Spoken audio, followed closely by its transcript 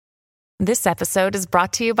This episode is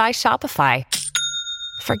brought to you by Shopify.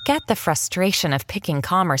 Forget the frustration of picking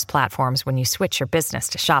commerce platforms when you switch your business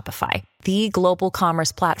to Shopify, the global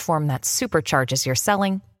commerce platform that supercharges your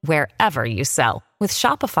selling wherever you sell. With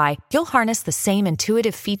Shopify, you'll harness the same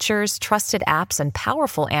intuitive features, trusted apps, and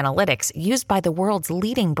powerful analytics used by the world's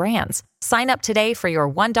leading brands. Sign up today for your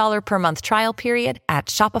 $1 per month trial period at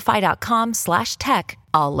shopify.com/tech,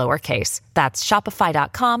 all lowercase. That's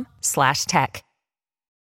shopify.com/tech.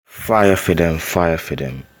 Fire for them.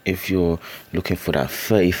 If you're looking for that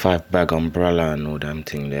 35 bag umbrella and all damn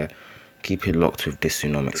thing there, keep it locked with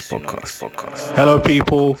Dysonomics podcast. Hello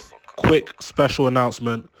people, quick special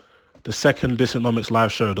announcement. The second Dysonomics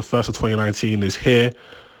live show, the first of 2019, is here.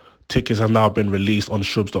 Tickets have now been released on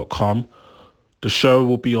shubs.com. The show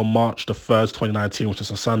will be on March the 1st, 2019, which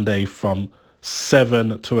is a Sunday from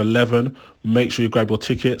 7 to 11. Make sure you grab your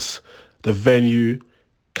tickets. The venue,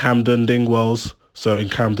 Camden Dingwells. So in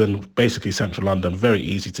Camden, basically central London, very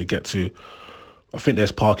easy to get to. I think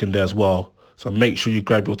there's parking there as well. So make sure you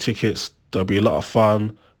grab your tickets. There'll be a lot of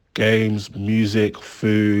fun, games, music,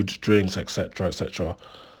 food, drinks, etc., etc.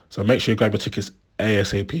 So make sure you grab your tickets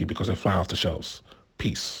ASAP because they're flying off the shelves.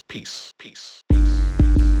 Peace.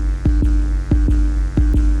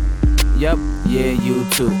 Yep, yeah, you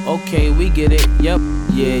too. Okay, we get it. Yep,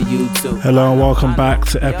 yeah, you too. Hello and welcome back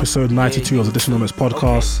to episode 92 of the Dysonomics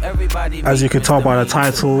podcast. As you can tell by the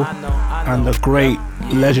title and the great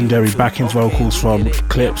legendary backing vocals from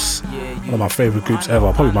Clipse, one of my favourite groups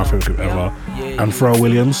ever, probably my favourite group ever, and Pharrell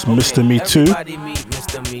Williams, Mr. Me Too,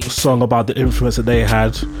 a song about the influence that they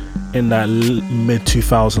had in that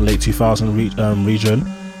mid-2000, late 2000 region.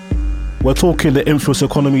 We're talking the influence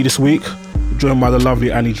economy this week, joined by the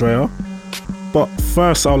lovely Annie Dreyer. But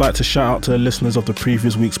first, I would like to shout out to the listeners of the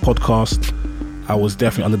previous week's podcast. I was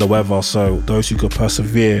definitely under the weather, so those who could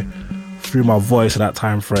persevere through my voice at that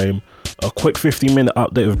time frame. A quick 15-minute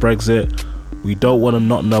update with Brexit. We don't want to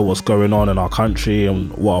not know what's going on in our country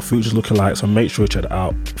and what our future's looking like, so make sure you check it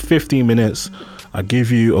out. 15 minutes. I give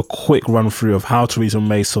you a quick run through of how Theresa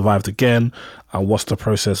May survived again and what's the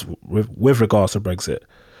process with regards to Brexit.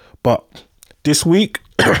 But this week,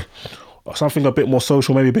 something a bit more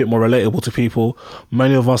social, maybe a bit more relatable to people.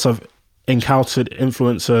 Many of us have encountered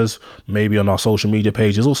influencers, maybe on our social media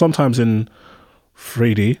pages or sometimes in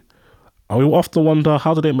 3D. And we often wonder,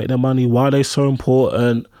 how do they make their money? Why are they so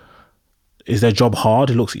important? Is their job hard?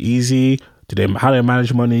 It looks easy. How do they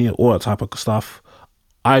manage money? All that type of stuff.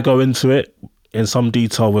 I go into it in some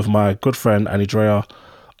detail with my good friend Annie Dreyer,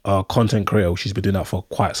 a content creator. She's been doing that for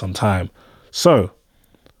quite some time. So,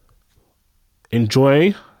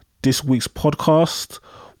 enjoy this week's podcast.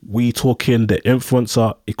 We talking the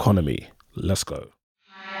influencer economy. Let's go.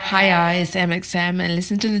 Hi, it's MXM and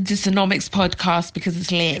listen to the Dysonomics podcast because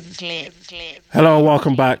it's lit. Hello and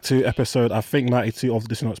welcome back to episode, I think, 92 of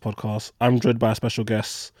the Dysonomics podcast. I'm joined by a special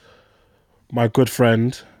guest, my good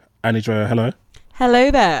friend, Annie Dreyer. Hello.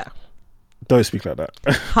 Hello there. Don't speak like that.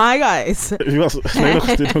 Hi, guys.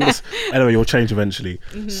 Anyway, you'll change eventually.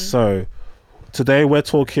 Mm-hmm. So, today we're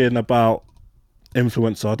talking about the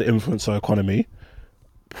influencer economy.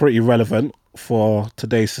 Pretty relevant for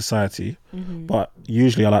today's society. Mm-hmm. But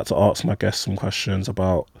usually I like to ask my guests some questions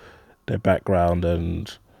about their background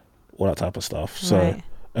and all that type of stuff. So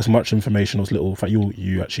as much information as little, in fact,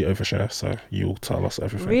 you actually overshare, so you'll tell us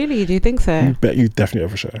everything. Really? Do you think so? You definitely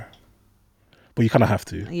overshare. But you kind of have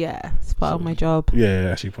to. Yeah, it's part of my job. Yeah,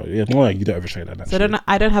 actually, probably. Yeah, more like you don't overshare that. Actually. So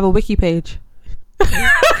I don't have a wiki page.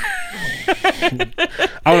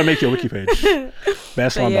 I want to make you a wiki page.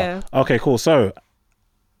 Best one. Yeah. Okay, cool. So,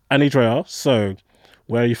 Annie Dreyer, so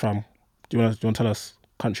where are you from? Do you want to tell us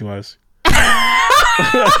country wise?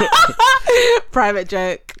 Private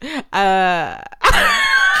joke.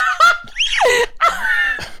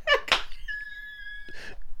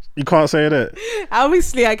 You can't say it.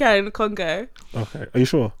 Obviously, I can. Congo. Okay, are you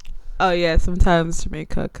sure? Oh yeah, sometimes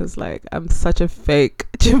Jamaica, because like I'm such a fake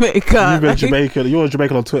Jamaican. You've been Jamaican. You were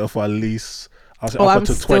Jamaican on Twitter for at least. I'm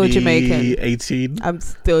still Jamaican. 18. I'm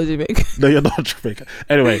still Jamaican. No, you're not Jamaican.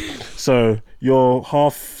 Anyway, so you're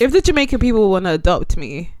half. If the Jamaican people want to adopt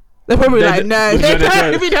me, they're probably no,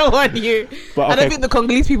 they don't want you. But okay. I don't think the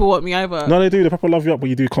Congolese people want me either. No, they do. They probably love you up when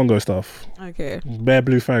you do Congo stuff. Okay. Bare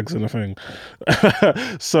blue fags and a thing.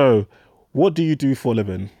 So, what do you do for a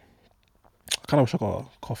living? I kind of wish I got a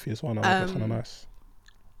coffee as well. That's kind of nice.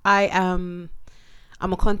 I'm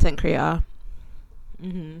a content creator.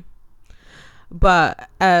 Mm-hmm. But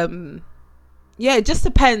yeah, it just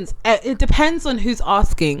depends. It depends on who's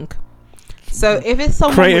asking. So if it's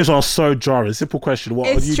someone creators are so jarring. Simple question: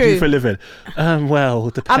 what do you do for a living? Well,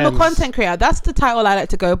 it depends. I'm a content creator. That's the title I like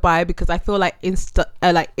to go by because I feel like influencer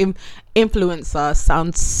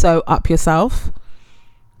sounds so up yourself.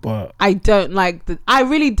 But I don't like I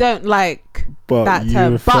really don't like that you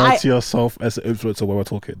term. refer to yourself as an influencer when we're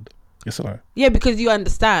talking. Yes or no? Yeah, because you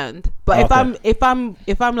understand. But if I'm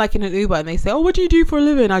like in an Uber and they say, "Oh, what do you do for a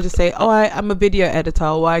living?" I just say, "Oh, I'm a video editor,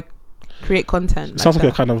 or I create content." It sounds like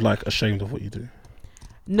you're kind of like ashamed of what you do.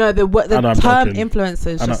 No, the term influencer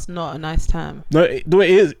is just not a nice term. No, it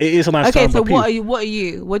is a nice term. Okay, so what are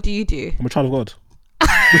you? What do you do? I'm a child of God.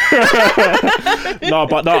 No,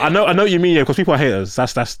 I know what you mean, because people are haters.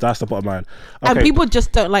 That's the bottom line. Okay. And people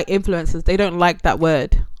just don't like influencers. They don't like that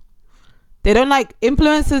word. They don't like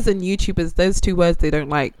influencers and YouTubers. Those two words they don't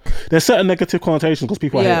like. There's certain negative connotations because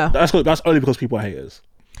people are haters. That's only because people are haters.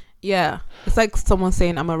 Yeah, it's like someone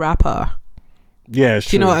saying I'm a rapper. Yeah, it's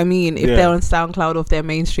do you know what I mean? If they're on SoundCloud or if they're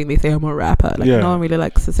mainstream, they say I'm a rapper. Like no one really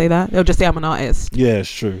likes to say that. They'll just say I'm an artist. Yeah, it's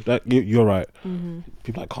true. You're right. Mm-hmm.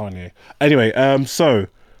 People like Kanye. Anyway, so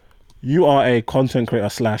you are a content creator /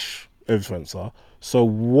 influencer. So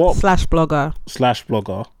what? / blogger. /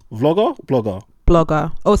 blogger. Vlogger? Blogger.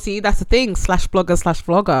 Blogger. Oh, see, that's the thing. / blogger /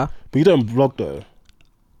 vlogger. But you don't blog though.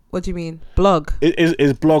 What do you mean? Blog.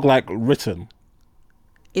 Is blog like written?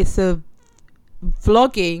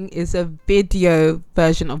 Vlogging is a video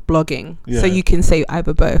version of blogging. Yeah. So you can say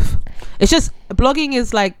either both. It's just blogging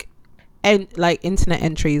is like internet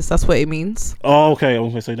entries. That's what it means. Oh, okay.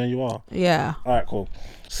 Okay, so then you are. Yeah. All right, cool.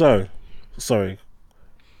 So, sorry.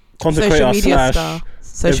 Content social creator media star.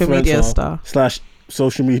 Social media star. /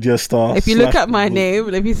 social media star. If you look at my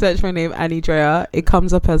name, if you search my name, Annie Drea, it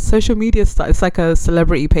comes up as social media star. It's like a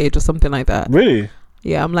celebrity page or something like that. Really?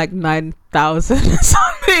 Yeah, I'm like 9,000 or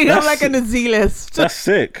something. I'm like in a Z list. That's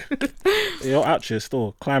sick. You're actually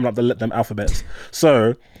still climbing up them alphabets.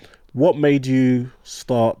 So, what made you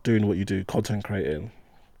start doing what you do, content creating?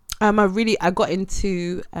 I got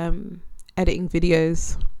into editing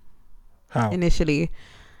videos. How? Initially.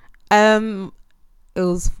 It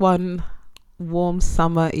was one warm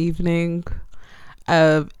summer evening.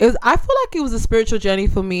 I feel like it was a spiritual journey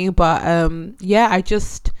for me, but one day I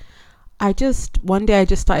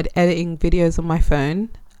just started editing videos on my phone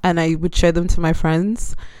and I would show them to my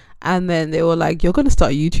friends, and then they were like, "You're going to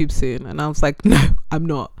start YouTube soon." And I was like, "No, I'm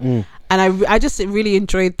not." And I just really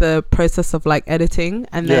enjoyed the process of like editing,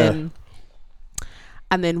 and then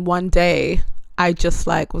one day I just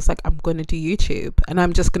was like, I'm going to do YouTube, and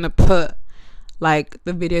I'm just going to put like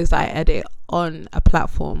the videos I edit on a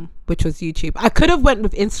platform, which was YouTube. I could have went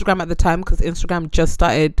with Instagram at the time because Instagram just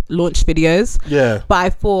started launched videos. Yeah. But I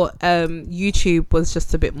thought YouTube was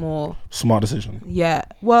just a bit more smart decision. Yeah.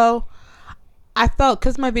 Well, I felt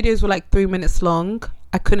because my videos were like 3 minutes long,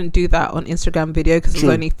 I couldn't do that on Instagram video because it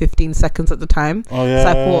was only 15 seconds at the time. Oh yeah. So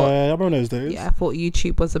I thought, I remember those days. Yeah, I thought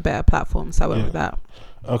YouTube was a better platform, so I went with that.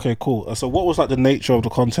 Okay, cool. So what was like the nature of the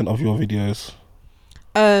content of your videos?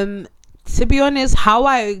 To be honest, how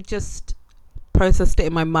I just processed it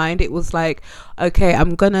in my mind, it was like, okay,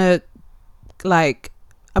 I'm gonna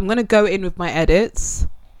go in with my edits,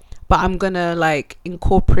 but I'm gonna like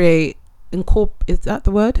incorporate is that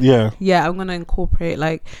the word? Yeah, I'm gonna incorporate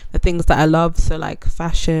like the things that I love, so like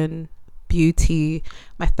fashion, beauty,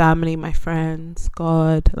 my family, my friends,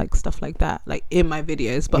 God, like stuff like that, like in my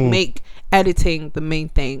videos, but make editing the main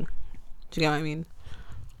thing. Do you get what I mean?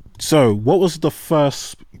 So what was the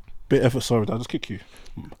first bit of sorry, did I just kick you?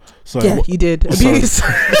 So yeah, you did. Abuse.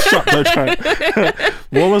 Shut, don't try.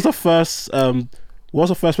 What was the first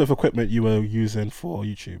bit of equipment you were using for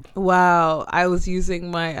YouTube? Wow, I was using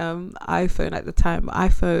my iPhone at the time,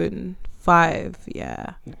 iPhone 5.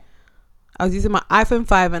 Yeah, I was using my iPhone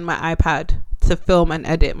 5 and my iPad to film and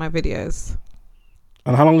edit my videos.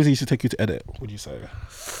 And how long does it used to take you to edit, would you say?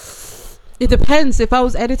 It depends. If I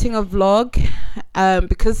was editing a vlog,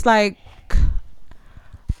 because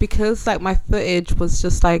my footage was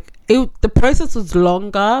just like the process was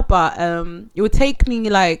longer, but it would take me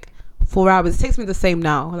like 4 hours. It takes me the same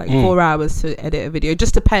now, like 4 hours to edit a video. It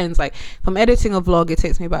just depends. Like if I'm editing a vlog, it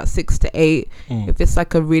takes me about 6 to 8. If it's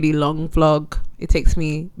like a really long vlog, it takes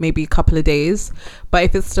me maybe a couple of days. But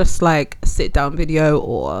if it's just like a sit down video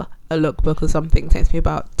or a lookbook or something, it takes me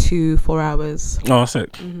about 2-4 hours. Oh,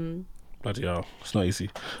 sick. Bloody hell, it's not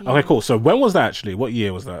easy. Okay, cool. So when was that actually? What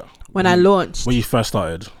year was that? When I launched. When you first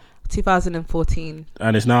started? 2014.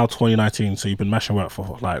 And it's now 2019, so you've been mashing work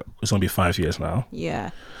for like, it's gonna be 5 years now.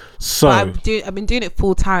 Yeah. So I've been doing it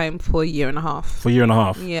full time for a year and a half. For a year and a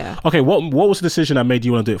half? Yeah. Okay, what was the decision that made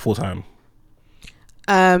you want to do it full time?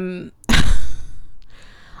 I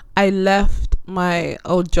left my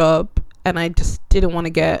old job and I just didn't want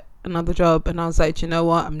to get another job, and I was like, you know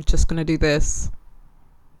what, I'm just gonna do this.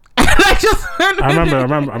 I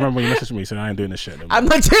remember when you messaged me saying I ain't doing this shit no more. I'm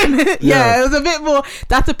not doing it. Yeah, it was a bit more.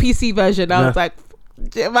 That's a PC version. I was like,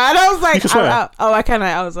 man, I was like, I can.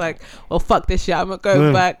 I was like, well, fuck this shit. I'm not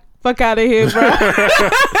going back. Fuck out of here, bro.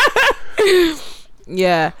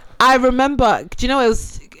 Yeah, I remember. Do you know what it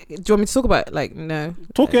was? Do you want me to talk about it? Like, no.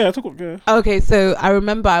 Talk. Okay, so I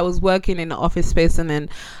remember I was working in an office space, and then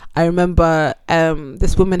I remember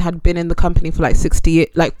this woman had been in the company for like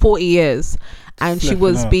 40 years, and she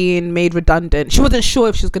was being made redundant. She wasn't sure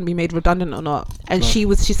if she was going to be made redundant or not, and she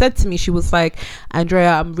said to me, she was like,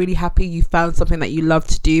 Andrea, I'm really happy you found something that you love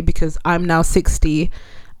to do, because I'm now 60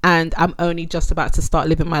 and I'm only just about to start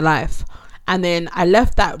living my life. And then I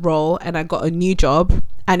left that role and I got a new job,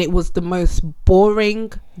 and it was the most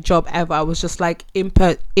boring job ever. I was just like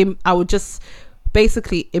I would just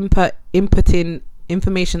basically inputting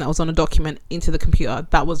information that was on a document into the computer.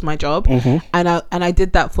 That was my job. And I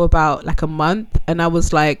did that for about like a month, and I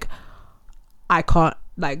was like, I can't,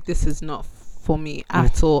 like, this is not for me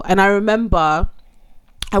at all. And I remember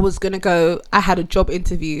I had a job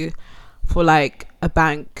interview for like a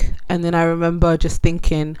bank, and then I remember just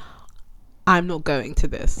thinking, I'm not going to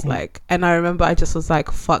this. Like, and I remember I just was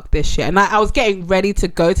like, fuck this shit. And I was getting ready to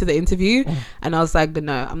go to the interview, and I was like,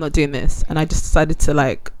 no, I'm not doing this. And I just decided to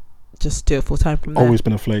like just do it full time from there. Always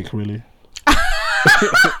been a flake, really.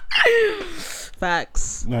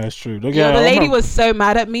 Facts. No, it's true. The lady was so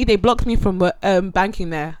mad at me. They blocked me from banking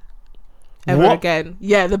there ever again.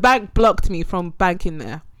 Yeah, the bank blocked me from banking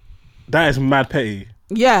there. That is mad petty.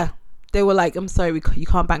 Yeah, they were like, I'm sorry, you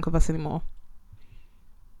can't bank with us anymore.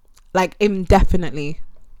 Like, indefinitely.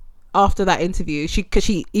 After that interview, because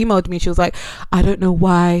she emailed me, she was like, I don't know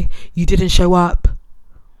why you didn't show up.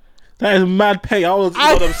 That is mad pay. I was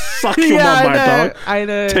gonna suck your mum, my dog. I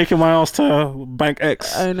know. Taking my ass to Bank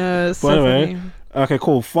X. I know. But anyway, okay,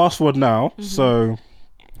 cool. Fast forward now. So,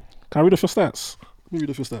 can I read off your stats? Let me read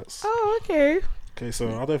off your stats. Oh, okay. Okay,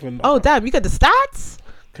 so I don't even. Oh, damn! You got the stats.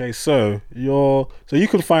 Okay, so you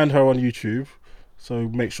can find her on YouTube. So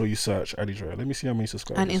make sure you search Anidrea. Let me see how many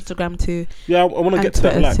subscribers. And Instagram too. Yeah, I want to get to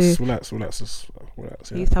that. Relax. Yeah.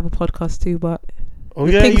 You used to have a podcast too, but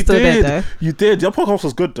yeah, you did. You did. Your podcast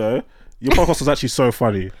was good though. Your podcast was actually so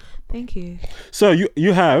funny. Thank you. So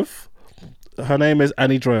you have, her name is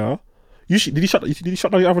Anidrea. Did you shut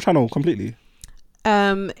down your other channel completely?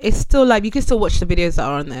 It's still like, you can still watch the videos that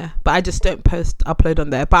are on there, but I just don't upload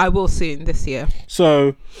on there. But I will soon this year.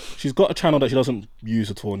 So she's got a channel that she doesn't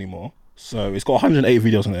use at all anymore. So it's got 108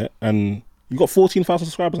 videos on it, and you got 14,000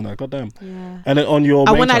 subscribers on that. Goddamn. Yeah. And then on your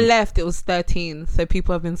when I left, it was 13. So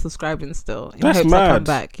people have been subscribing still. That's mad. I come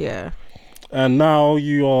back. Yeah. And now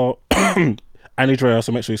you are Anidrea.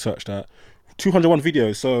 So make sure you search that. 201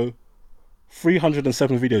 videos. So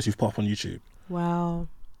 307 videos you've put up on YouTube. Wow.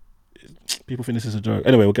 People think this is a joke.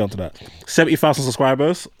 Anyway, we'll get on to that. 70,000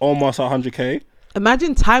 subscribers, almost 100k.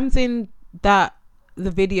 Imagine times in that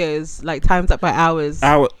the videos, like times that by hours.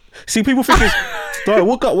 See, people think it's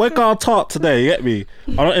we're got tart today, you get me?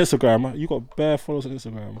 I'm on Instagram. You got bare followers on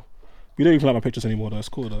Instagram. You don't even like my pictures anymore though. It's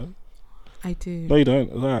cool though. I do. No, you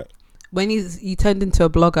don't. Right. When you turned into a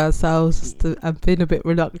blogger, so I've been a bit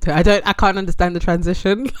reluctant. I can't understand the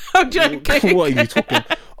transition. I'm joking. What are you talking?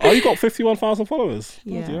 Oh, you got 51,000 followers.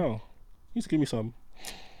 Yeah. Bloody hell. You need to give me some.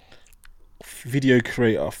 Video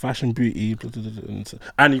creator, fashion, beauty,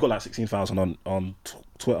 and you got like 16,000 on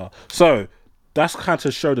Twitter. So that's kind of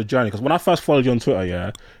to show the journey. Because when I first followed you on Twitter,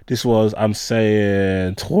 yeah, this was, I'm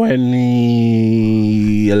saying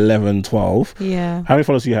 2011, 12. Yeah. How many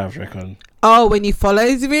followers do you have, do you reckon? Oh, when you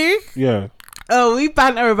followed me? Yeah. Oh, we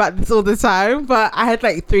banter about this all the time, but I had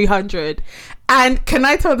like 300. And can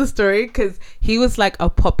I tell the story? Because he was like a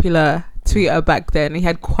popular tweeter back then. He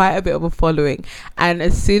had quite a bit of a following, and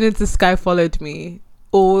as soon as this guy followed me,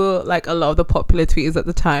 a lot of the popular tweeters at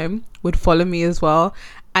the time would follow me as well,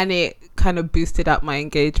 and it kind of boosted up my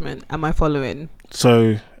engagement and my following.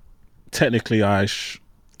 So technically he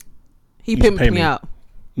pimped me out.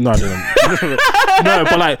 No, I didn't. No,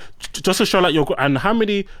 but like just to show like your, and how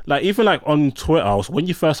many, like even like on Twitter, when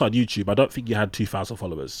you first started YouTube, I don't think you had 2,000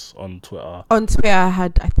 followers on Twitter. On Twitter I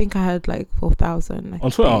think I had like 4,000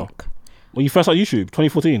 on Twitter. When you first started YouTube,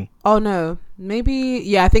 2014? Oh, no. Maybe...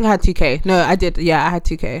 Yeah, I think I had 2K. No, I did. Yeah, I had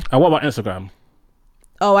 2K. And what about Instagram?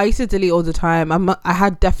 Oh, I used to delete all the time. I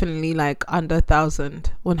had definitely like under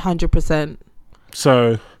 1,000. 100%.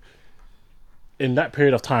 So, in that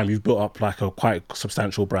period of time, you've built up like a quite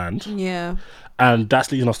substantial brand. Yeah. And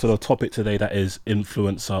that's leading us to the topic today, that is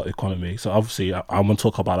influencer economy. So obviously I'm going to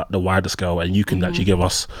talk about like the wider scale, and you can actually give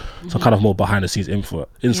us some kind of more behind the scenes insight.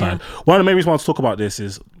 Yeah. One of the main reasons I want to talk about this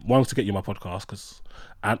is, one, to get you my podcast,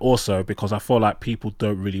 and also because I feel like people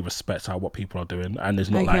don't really respect what people are doing, and there's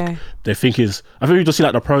not like, they think I think we just see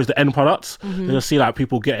like the pros, the end products. They just see like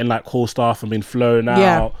people getting like cool stuff and being flown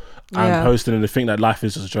out and posting, and they think that life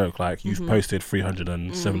is just a joke. Like you've posted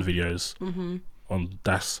 307 videos on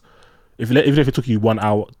that's. Even if it took you 1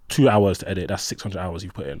 hour, 2 hours to edit, that's 600 hours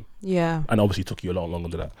you've put in. Yeah. And obviously it took you a lot longer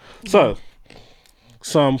than that. So,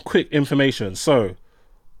 some quick information. So,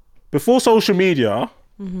 before social media,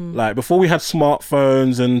 like before we had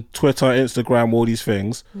smartphones and Twitter, Instagram, all these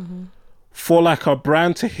things, for like a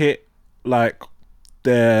brand to hit like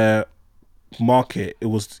their market, it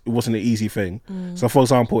wasn't an easy thing. So, for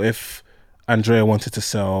example, if Andrea wanted to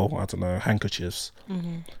sell, I don't know, handkerchiefs,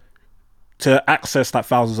 to access like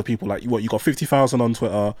thousands of people, like you got 50,000 on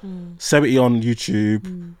Twitter, 70 on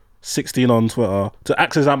YouTube, 16 on Twitter. To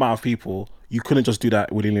access that amount of people, you couldn't just do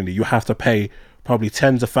that willy-nilly. You have to pay probably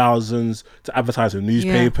tens of thousands to advertise in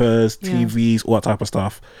newspapers, TVs, all that type of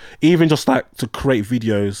stuff. Even just like to create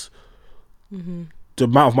videos, the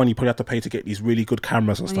amount of money you probably have to pay to get these really good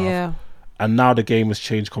cameras and stuff. Yeah. And now the game has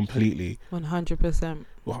changed completely. 100%.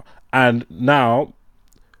 And now,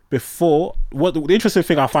 before, the interesting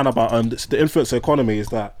thing I found about the influencer economy is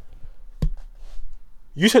that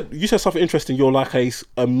you said something interesting. You're like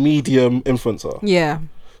a medium influencer. Yeah.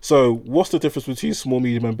 So what's the difference between small,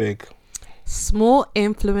 medium, and big? Small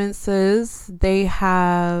influencers, they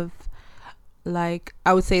have like,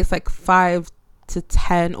 I would say it's like 5 to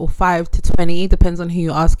 10 or 5 to 20, depends on who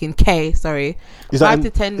you're asking. Is 5 to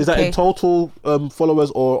 10. Is that in total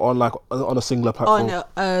followers, or on like on a singular platform? Oh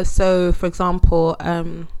no. So for example,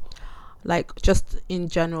 like just in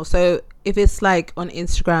general, so if it's like on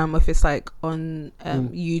Instagram, or if it's like on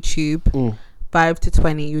YouTube, 5 to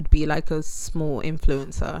 20 would be like a small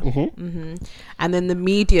influencer. And then the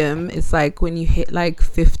medium is like when you hit like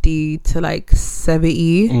 50 to like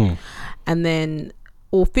 70, and then,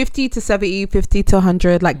 or 50 to 70, 50 to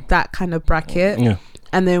 100, like that kind of bracket.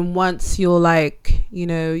 And then once you're like, you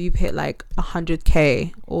know, you've hit like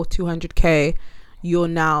 100k or 200k, you're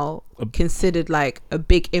now considered like a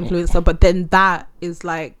big influencer. But then that is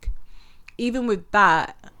like, even with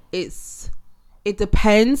that, it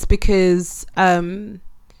depends, because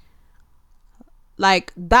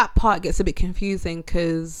like that part gets a bit confusing,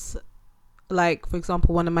 because like, for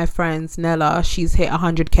example, one of my friends, Nella, she's hit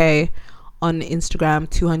 100k on Instagram,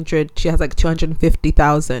 200, she has like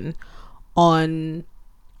 250,000 on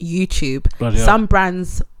YouTube. Some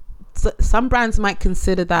brands might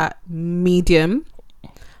consider that medium,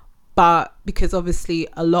 but because obviously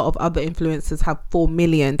a lot of other influencers have 4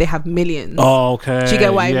 million, they have millions. Oh, okay. Do you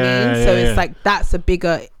get what I mean? So it's like that's a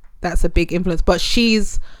big influence. But she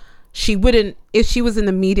wouldn't, if she was in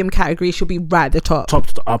the medium category, she'll be right at the top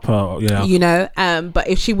to the upper, you know. But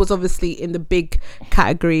if she was obviously in the big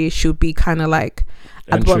category, she'll be kind of like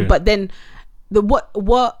at the bottom. But then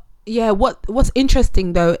what's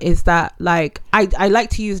interesting though is that, like, I like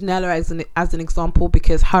to use Nella as an example,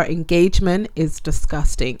 because her engagement is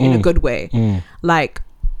disgusting in a good way. Like,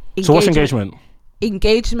 so what's engagement?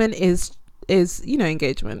 Engagement is you know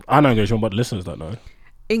engagement. I know engagement, but listeners don't know.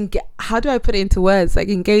 How do I put it into words? Like,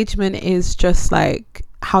 engagement is just like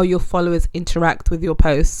how your followers interact with your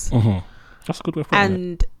posts. That's a good way for it.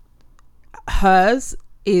 And hers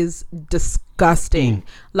is disgusting.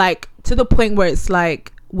 Like, to the point where it's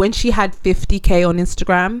like, when she had 50k on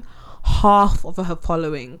Instagram, half of her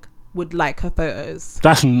following would like her photos.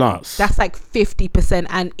 That's nuts. That's like 50%.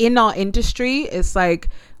 And in our industry, it's like,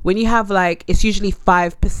 when you have like, it's usually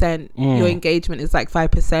 5%. Your engagement is like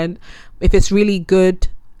 5%. If it's really good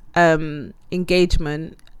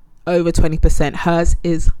engagement, over 20%. Hers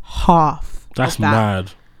is half. That's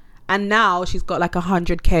mad. And now she's got like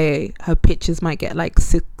 100k. Her pictures might get like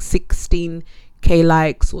 16k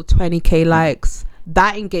likes or 20k likes.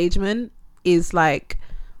 That engagement is like,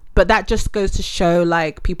 but that just goes to show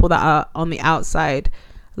like people that are on the outside,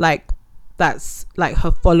 like, that's like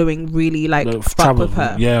her following really like fuck with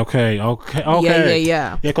her. Yeah,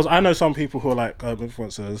 because I know some people who are like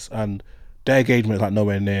influencers, and their engagement is like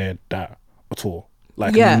nowhere near that at all.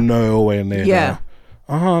 Like nowhere near that.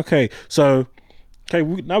 Okay. So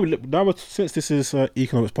now since this is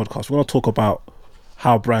economics podcast, we're gonna talk about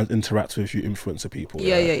how brands interact with you influencer people.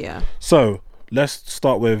 Yeah. So let's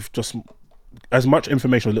start with just as much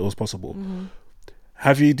information as little as possible.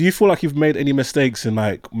 Do you feel like you've made any mistakes in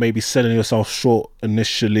like maybe selling yourself short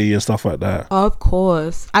initially and stuff like that? Of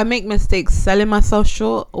course. I make mistakes selling myself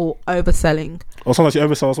short or overselling. Or sometimes you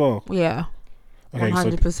oversell as well? Yeah. Okay,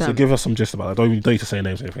 100%. so give us some gist about that. Don't need to say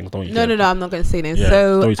names or anything. Don't you? No, I'm not going to say names. Yeah,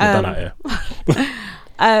 So, don't need to done that,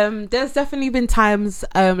 yeah. there's definitely been times,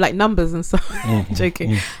 like numbers and stuff.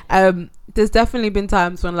 Joking. There's definitely been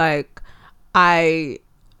times when I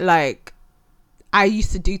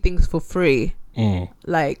used to do things for free,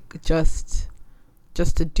 like just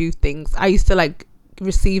to do things. I used to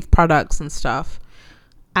receive products and stuff,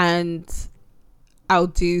 and I'll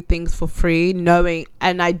do things for free,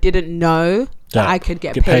 and I didn't know that I could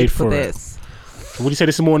get paid for this. Would you say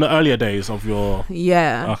this is more in the earlier days of your...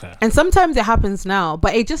 Yeah. Okay. And sometimes it happens now,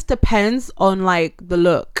 but it just depends on the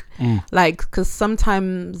look. Because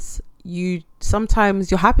sometimes you're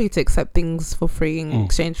happy to accept things for free in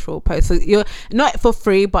exchange for posts. So you're not for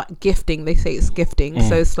free, but gifting. They say it's gifting.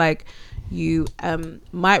 So it's you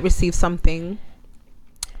might receive something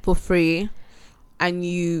for free, and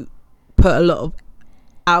you put a lot of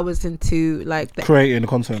hours into creating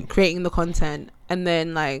the content, and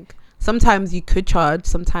then sometimes you could charge,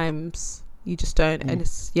 sometimes you just don't. And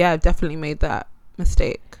I've definitely made that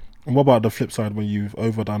mistake. And what about the flip side when you've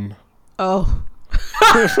overdone?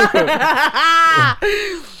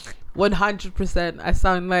 100%. I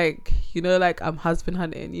sound I'm husband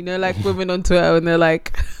hunting, women on Twitter, and they're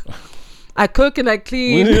I cook and I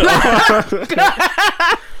clean. I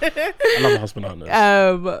love husband hunters.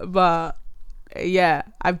 But yeah,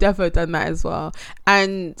 I've definitely done that as well.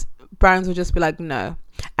 And brands will just be no.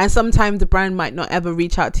 And sometimes the brand might not ever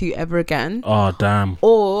reach out to you ever again. Oh, damn.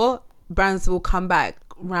 Or brands will come back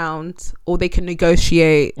round, or they can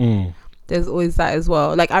negotiate. There's always that as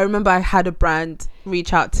well. I remember I had a brand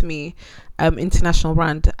reach out to me, international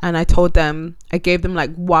brand, and I told them, I gave them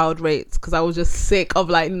wild rates because I was just sick of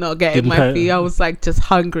not getting my fee. I was just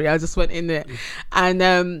hungry. I just went in there,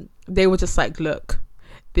 and they were just look,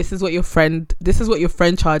 this is what your friend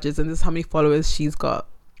charges, and this is how many followers she's got.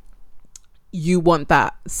 You want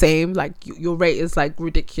that same, your rate is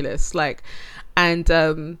ridiculous, and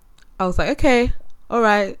I was okay, all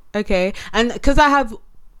right, okay. And because I have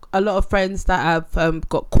a lot of friends that have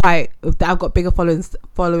got bigger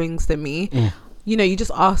followings than me, you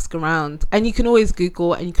just ask around, and you can always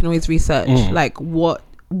Google, and you can always research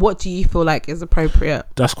what do you feel is appropriate.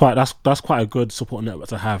 That's quite a good support network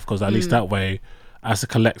to have, because at least that way, as a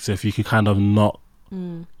collective, you can kind of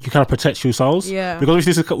protect yourselves. Yeah. Because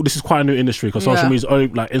this is quite a new industry, because social media is only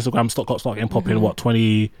Instagram got started popping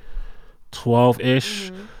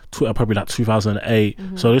 2012-ish. Twitter probably 2008.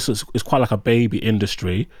 So this is quite a baby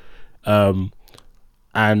industry. And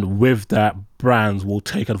with that, brands will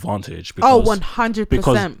take advantage because 100%,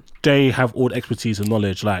 because they have all the expertise and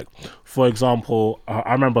knowledge. For example,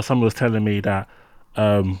 I remember someone was telling me that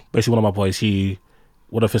basically one of my boys,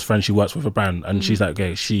 one of his friends, she works with a brand, and she's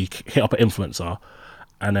she hit up an influencer,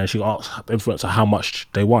 and then she asked the influencer how much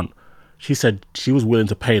they want. She said she was willing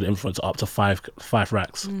to pay the influencer up to five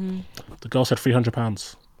racks. The girl said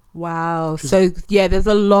 £300. Wow. So there's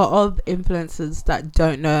a lot of influencers that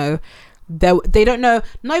don't know. They don't know,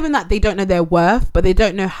 not even that they don't know their worth, but they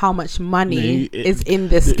don't know how much money is in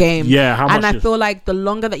this game. Yeah, how much? And I feel the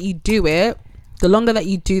longer that you do it, the longer that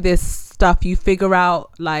you do this stuff, you figure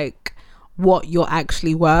out what you're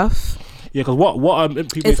actually worth. Yeah, because what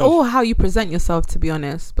people, it's all how you present yourself, to be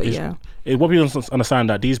honest. But what people understand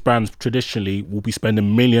that these brands traditionally will be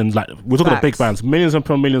spending millions, we're talking about big brands, millions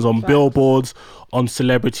upon millions on billboards, on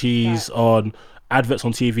celebrities, on adverts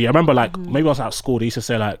on TV. I remember maybe I was at school, they used to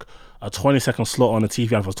say a 20-second slot on a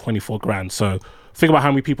TV ad was 24 grand. So think about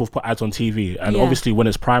how many people have put ads on TV, and obviously when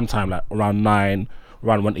it's prime time, around 9,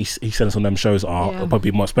 around when EastEnders on them shows are, it'll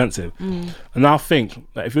probably be more expensive. And now think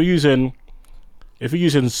that if you're using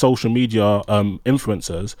social media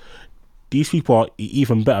influencers, these people are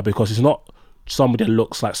even better, because it's not somebody that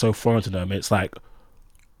looks so foreign to them. It's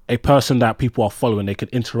a person that people are following, they can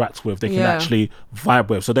interact with, they can actually vibe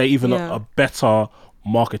with. So they're even a better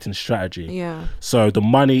marketing strategy. Yeah. So the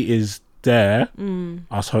money is there.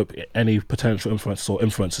 I hope any potential influencers or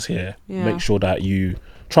influencers here make sure that you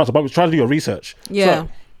try to do your research. Yeah.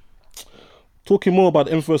 So, talking more about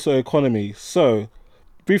the influencer economy. So,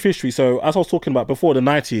 brief history. So, as I was talking about before the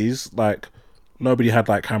 90s, nobody had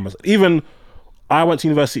cameras. Even I went to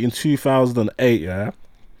university in 2008. Yeah.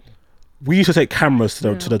 We used to take cameras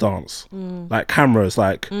to the dance, cameras,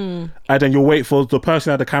 and then you'll wait for the person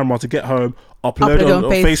who had the camera to get home, upload it on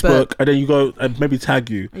Facebook, and then you go and maybe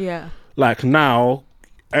tag you. Yeah. Now,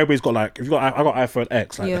 everybody's got I got iPhone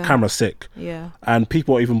X, the camera's sick. Yeah. And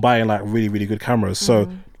people are even buying really, really good cameras. So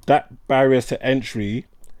that barriers to entry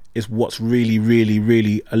is what's really, really,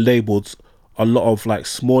 really enabled a lot of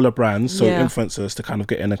smaller brands, so influencers, to kind of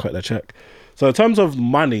get in and collect their check. So in terms of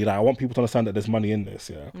money, I want people to understand that there's money in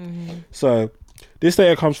this, So This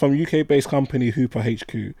data comes from UK-based company Hooper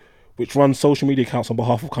HQ, which runs social media accounts on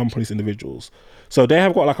behalf of companies and individuals. So they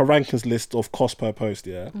have got like a rankings list of cost per post,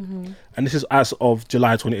 and this is as of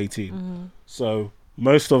July 2018. So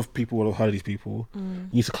most of people will have heard of these people. You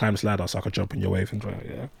need to climb this ladder so I can jump in your wave and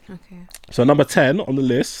yeah. Okay. So number 10 on the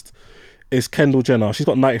list is Kendall Jenner. She's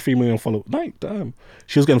got 93 million followers. Damn.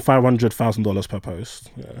 She was getting $500,000 per post.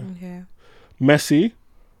 Yeah. Okay. Messi,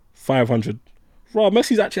 500. Right,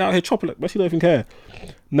 Messi's actually out here chopping it. Messi don't even care.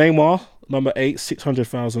 Neymar, number 8,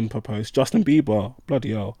 600,000 per post. Justin Bieber,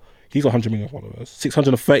 bloody hell, he's got 100 million followers.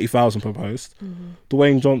 630,000 per post.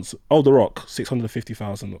 Dwayne Johnson, The Rock,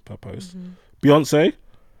 650,000 per post. Beyonce,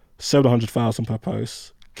 700,000 per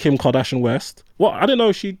post. Kim Kardashian West. What? I didn't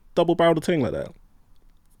know she double-barreled a thing like that.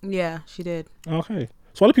 Yeah, she did. Okay.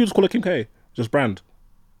 So why do people just call her Kim K? Just brand.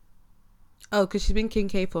 Oh, because she's been King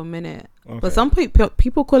K for a minute. Okay. But some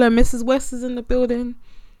people call her Mrs. West is in the building.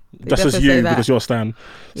 That's just you because you're Stan.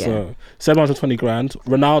 Yeah. So 720 grand.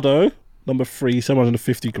 Ronaldo, number 3,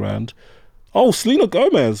 750 grand. Oh, Selena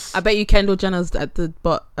Gomez. I bet you Kendall Jenner's at the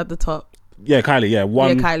top. Yeah, Kylie. Yeah,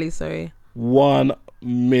 Kylie. Sorry. $1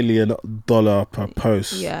 million per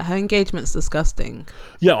post. Yeah, her engagement's disgusting.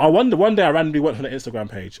 Yeah, I wonder. One day I randomly went to the Instagram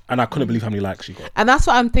page and I couldn't believe how many likes she got. And that's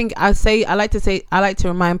what I'm thinking. I like to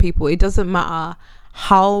remind people, it doesn't matter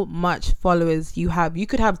how much followers you have. You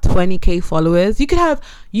could have 20k followers. You could have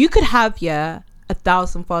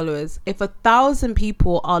 1,000 followers. If 1,000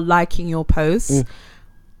 people are liking your posts,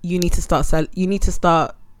 you need to start selling. You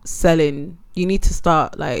need to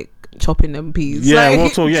start like chopping them peas. Yeah,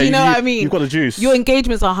 like, do you know what I mean? You've got the juice. Your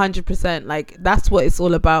engagements are 100%. Like, that's what it's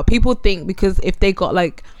all about. People think because if they got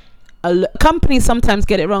like companies sometimes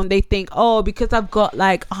get it wrong. They think, because I've got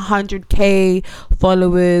like 100k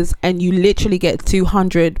followers and you literally get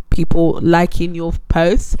 200 people liking your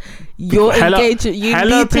posts, you're engaged. You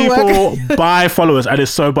need to people buy followers, and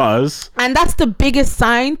it's so buzz. And that's the biggest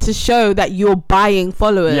sign to show that you're buying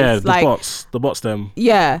followers. Yeah, the like, bots them.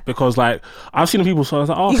 Yeah, because like I've seen people. So I was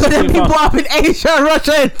like, you got them people up in Asia,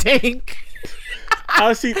 Russia, and think.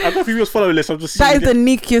 I've got people's follow list. I'm just that is the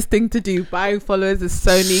neakiest thing to do. Buying followers is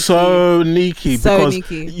so neaky. So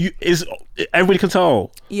neaky because everybody can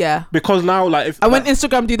tell. Yeah. Because now, like, when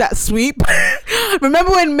Instagram do that sweep,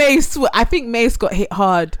 remember when Mace? I think Mace got hit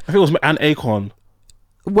hard. I think it was and Akon.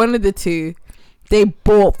 One of the two. They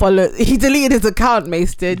bought followers. He deleted his account.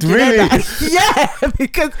 Mace did. Really? Yeah,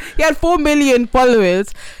 because he had 4 million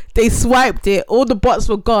followers. They swiped it. All the bots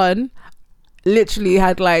were gone. Literally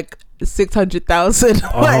had like 600,000. It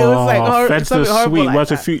was like something horrible. Where's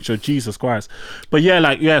the future? Jesus Christ. But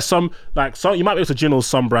some you might be able to gin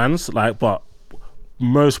some brands, but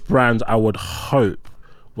most brands I would hope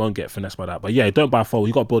won't get finessed by that. But yeah, don't buy followers.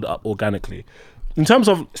 You got to build it up organically. In terms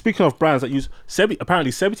of speaking of brands that use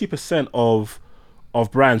apparently 70%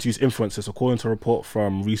 of brands use influencers, according to a report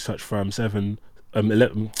from research firm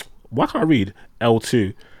 11. Why can't I read?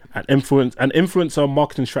 L2 and influencer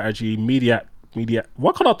marketing strategy media.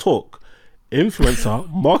 Why can't I talk? Influencer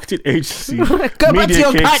marketing agency. Go back to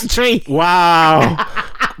your country. Wow.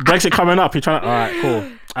 Brexit coming up. You're trying to. All right, cool. All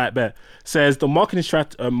right, bet. Says the marketing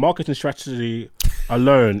strategy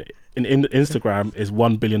alone in Instagram is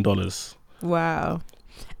 $1 billion. Wow.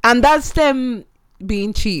 And that's them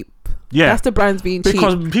being cheap. Yeah, that's the brands being cheap.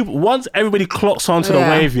 Because once everybody clocks onto the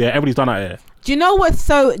wave, everybody's done out here. Do you know what's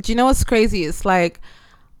crazy? It's like,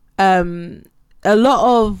 a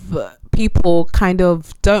lot of people kind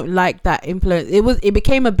of don't like that influence. It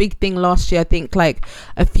became a big thing last year. I think like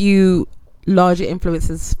a few larger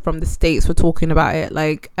influencers from the States were talking about it.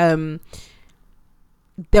 Like, there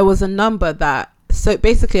was a number that, so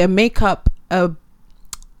basically a makeup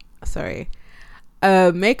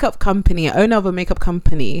company, owner of a makeup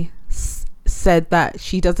company said that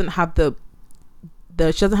she doesn't have the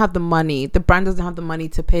money. The brand doesn't have the money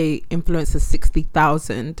to pay influencers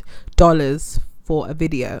 $60,000 for a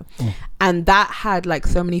video. And that had like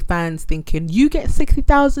so many fans thinking, you get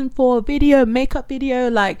 60,000 for a video, makeup video.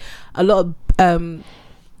 Like a lot of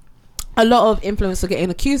influencers are getting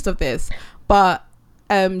accused of this. But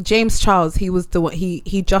James Charles, he was the one,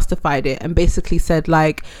 he justified it and basically said,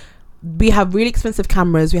 like, we have really expensive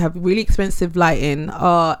cameras, we have really expensive lighting,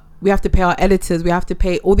 we have to pay our editors, we have to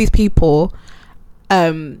pay all these people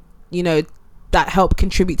that help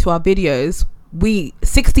contribute to our videos.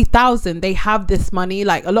 60,000, they have this money.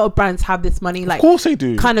 Like a lot of brands have this money, like, of course they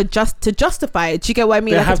do, kind of just to justify it. Do you get what I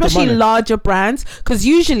mean? Like, especially larger brands, because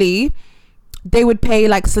usually they would pay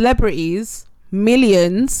like celebrities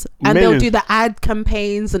millions they'll do the ad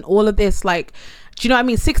campaigns and all of this. Like, do you know what I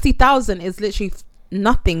mean? 60,000 is literally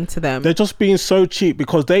nothing to them. They're just being so cheap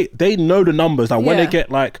because they know the numbers. Like when they get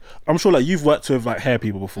like, I'm sure like you've worked with like hair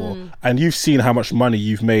people before and you've seen how much money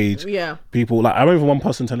you've made. Yeah. People like, I remember one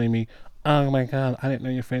person telling me, oh my God, I didn't know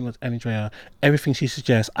your friend was Andrea. Everything she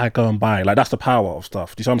suggests, I go and buy. Like that's the power of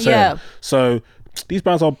stuff. Do you see what I'm saying? Yeah. So these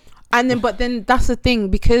brands are... But then that's the thing,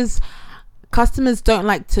 because customers don't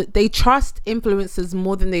like to, they trust influencers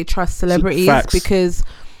more than they trust celebrities. Facts. Because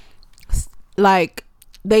like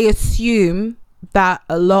they assume that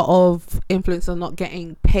a lot of influencers are not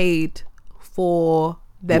getting paid for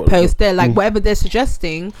their posts. They're like, whatever they're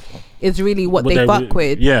suggesting is really what they fuck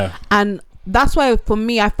with. Yeah. And that's why for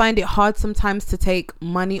me, I find it hard sometimes to take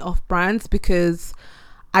money off brands, because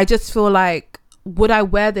I just feel like, would I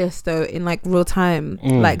wear this though in like real time?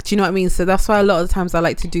 Like, do you know what I mean? So that's why a lot of the times I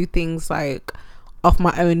like to do things like off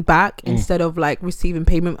my own back instead of like receiving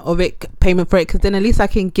payment for it, because then at least I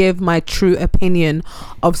can give my true opinion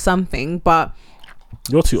of something. But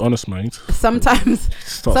you're too honest, mate. Sometimes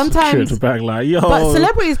back like, yo. But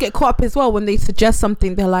celebrities get caught up as well when they suggest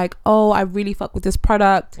something. They're like, oh, I really fuck with this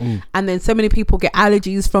product, and then so many people get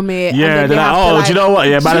allergies from it. Yeah, and they're like, oh, do you know what?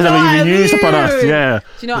 Yeah, man, never even used the product. Yeah. Do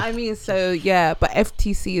you know what I mean? So yeah, but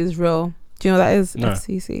FTC is real. Do you know what that is? No.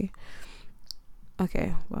 FTC.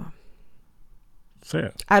 Okay, well. Say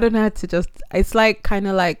it. I don't know how to just. It's like kind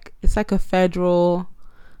of like, it's like a federal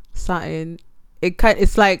something.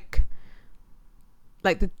 It's like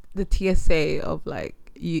the TSA of like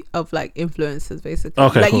influencers, basically.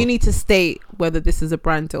 Okay, like cool. You need to state whether this is a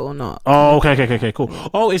brand or not. Oh, okay, cool.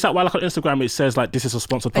 Oh, is that why like on Instagram it says like this is a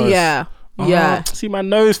sponsored post? Yeah. Yeah. See, man,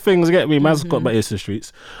 those things get me. Man's got my ears to the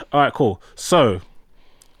streets. All right, cool. So,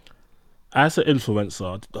 as an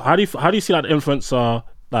influencer, how do you see like the influencer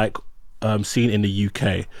like scene in the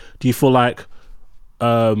UK? Do you feel like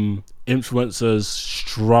influencers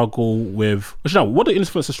struggle with? What do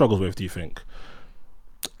influencers struggle with? Do you think?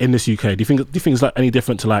 In this UK, do you think it's like any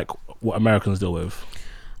different to like what Americans deal with?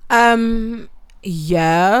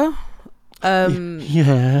 Yeah.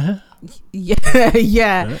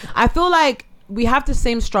 Yeah. I feel like we have the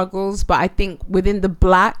same struggles, but I think within the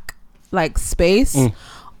black like space,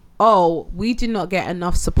 we do not get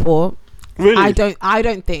enough support. Really? I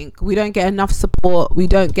don't think we don't get enough support. We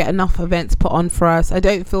don't get enough events put on for us. I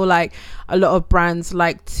don't feel like a lot of brands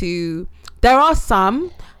like to. There are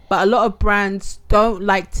some, but a lot of brands don't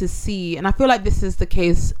like to see, and I feel like this is the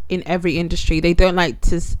case in every industry. They don't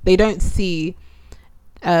see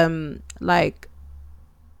that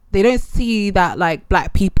like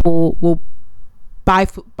black people will buy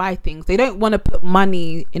things. They don't want to put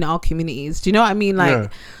money in our communities. Do you know what I mean?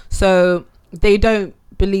 Like, so they don't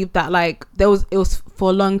believe that like it was for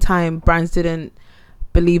a long time, brands didn't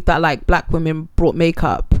believe that like black women brought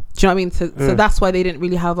makeup. Do you know what I mean? So that's why they didn't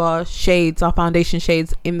really have our foundation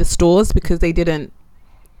shades in the stores, because they didn't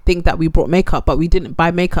think that we brought makeup. But we didn't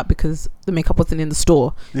buy makeup because the makeup wasn't in the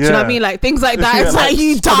store. Do you know what I mean? Like things like that. It's like,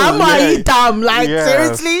 you dumb? Are you dumb? Like,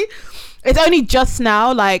 seriously? It's only just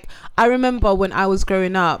now. Like, I remember when I was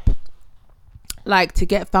growing up, like to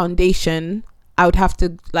get foundation, I would have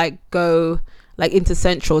to like go like into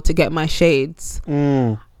Central to get my shades.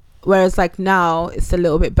 Whereas like now it's a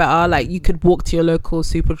little bit better. Like you could walk to your local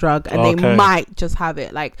Superdrug and they might just have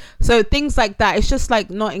it. Like, so things like that. It's just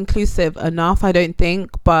like not inclusive enough, I don't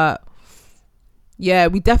think. But yeah,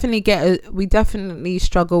 we definitely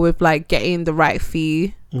struggle with like getting the right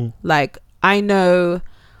fee. Like I know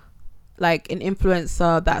like an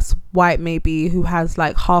influencer that's white maybe, who has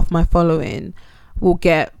like half my following, will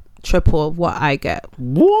get triple of what I get.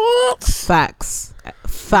 What? Facts.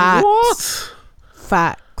 What?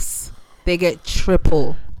 Facts. They get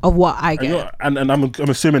triple of what I get. And I'm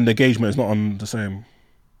assuming the engagement is not on the same.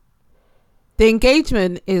 The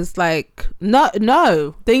engagement is like no,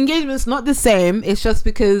 the engagement's not the same. It's just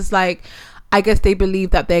because like I guess they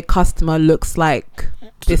believe that their customer looks like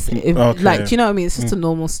this. Like, do you know what I mean? It's just a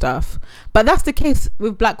normal stuff. But that's the case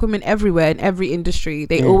with black women everywhere in every industry.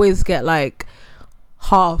 They always get like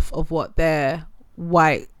half of what their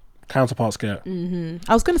white counterparts get.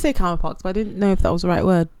 I was going to say counterparts, but I didn't know if that was the right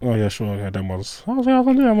word. Oh yeah, sure. Yeah, them ones. Alright,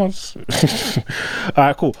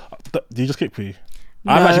 cool. Did you just kick me?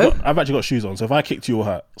 No. I've actually got shoes on, so if I kicked you, will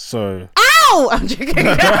hurt. So. Ow! I'm joking.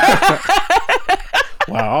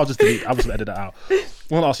 Wow, I'll just edit that out. I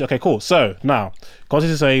want to ask you. Okay, cool. So now, because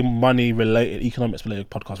this is a money-related, economics-related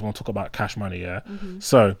podcast, we want to talk about cash money. Yeah.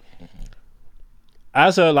 So,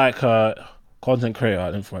 as a content creator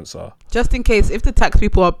and influencer, just in case if the tax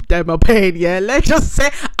people are paying, let's just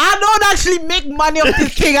say I don't actually make money off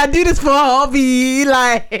this thing. I do this for a hobby.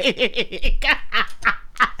 Like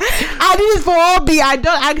I do this for hobby. I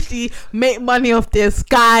don't actually make money off this,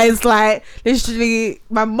 guys. Like, literally,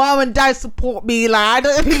 my mom and dad support me. Like, I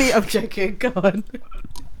don't really. I'm joking. Go on.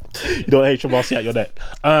 You don't HMRC at your neck.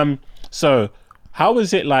 So how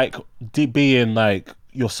is it like being like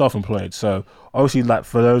you're self-employed? So obviously, like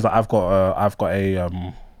for those that I've got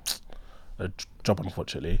a job,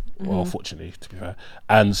 unfortunately, or fortunately, to be fair.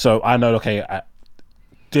 And so I know, okay,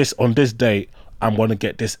 on this date, I'm going to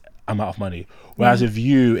get this amount of money. Whereas with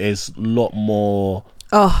you, it's a lot more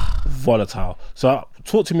volatile. So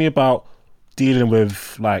talk to me about dealing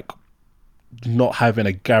with like not having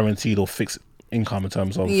a guaranteed or fixed income in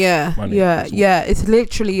terms of money. It's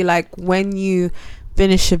literally like when you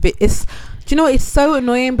finish a bit. It's, do you know, it's so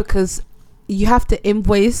annoying because you have to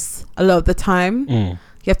invoice a lot of the time. You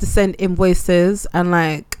have to send invoices, and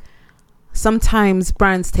like sometimes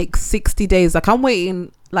brands take 60 days. Like I'm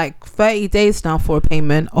waiting like 30 days now for a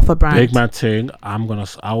payment off a brand. Big man thing. I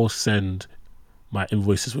will send my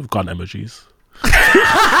invoices with gun emojis.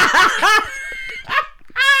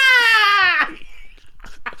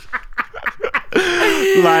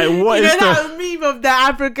 Like, what is that meme of the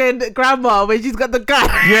African grandma when she's got the gun?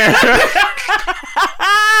 Yeah.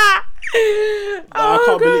 I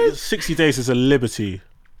can't believe 60 days is a liberty.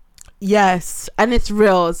 Yes, and it's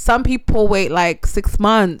real. Some people wait like 6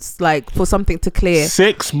 months like for something to clear.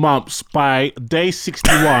 6 months. By day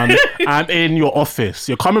 61, I'm in your office.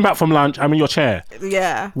 You're coming back from lunch, I'm in your chair.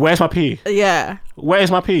 Yeah. Where's my pee? Yeah. Where's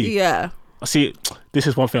my pee? Yeah. See, this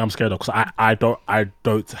is one thing I'm scared of because I don't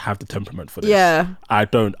have the temperament for this. Yeah. I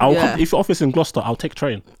don't. I'll come, if your office is in Gloucester, I'll take a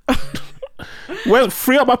train. Well,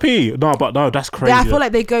 free up my pee. No, that's crazy. Yeah, I feel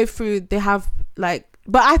like they go through, they have like,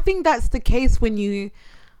 but I think that's the case when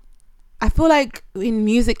I feel like in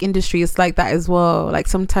music industry it's like that as well. Like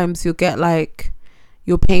sometimes you'll get like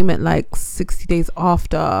your payment like 60 days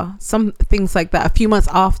after, some things like that, a few months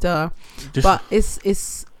after. But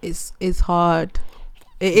it's hard.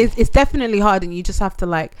 It's definitely hard, and you just have to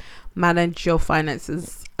like manage your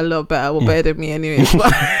finances a lot better. Well, better than me anyway.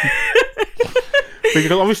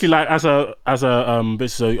 Because obviously, like as a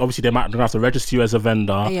business, so obviously they're gonna have to register you as a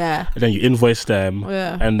vendor. Yeah. And then you invoice them.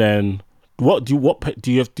 Yeah. And then do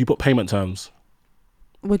you put payment terms?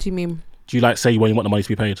 What do you mean? Do you like say when you want the money to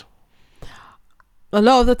be paid? A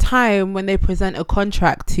lot of the time when they present a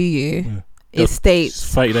contract to you, it states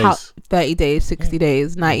 30 days. 30 days, 60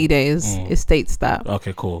 days, 90 days. It states that.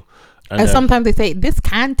 Okay, cool. And sometimes they say this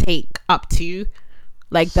can take up to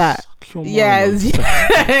like that. Yeah,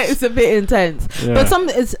 it's a bit intense. Yeah. But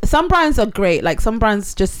some brands are great. Like some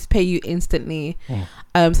brands just pay you instantly.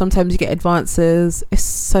 Sometimes you get advances. It's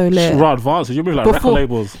so lit. Sure, advances. You mean like record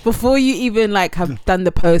labels before you even like have done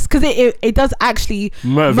the post, because it does actually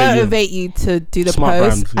motivate you to do the Smart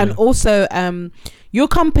post, brand, and also your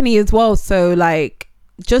company as well. So like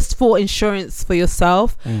just for insurance for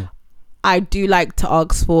yourself. I do like to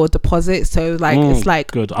ask for deposits, so like it's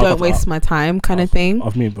like good. Don't waste my time kind of thing.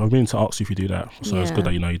 I've been to ask you if you do that, so it's good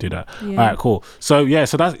that you do that. All right, cool. So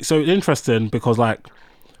that's so interesting because like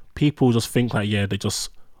people just think like they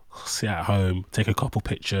just sit at home, take a couple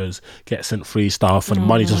pictures, get sent free stuff, and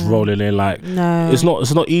money just rolling in. Like no, it's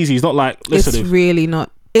not easy. It's not like it's really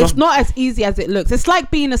not. It's not as easy as it looks. It's like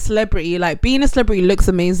being a celebrity. Like being a celebrity looks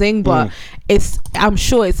amazing, but I'm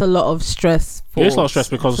sure it's a lot of stress. It's a lot of stress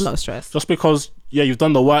because it's a lot of stress. Just because you've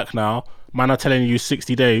done the work now, man are telling you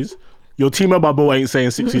 60 days. Your T-Mobile bill ain't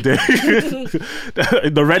saying 60 days.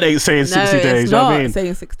 The rent ain't saying 60 days. It's you know not what I mean?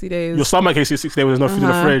 saying 60 days. Your stomach ain't saying 60 days. There's no food in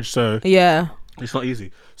the fridge, so it's not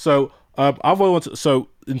easy. So so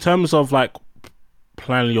in terms of like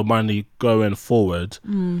planning your money going forward,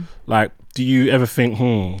 like do you ever think,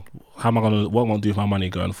 what am I gonna do with my money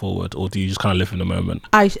going forward, or do you just kind of live in the moment?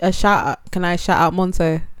 Can I shout out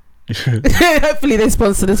Monzo? Hopefully they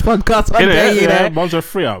sponsor this podcast one day. Monzo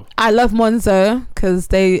free up. I love Monzo because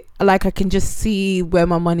they like I can just see where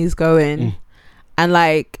my money's going, and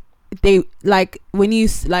like they like when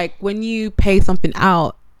you pay something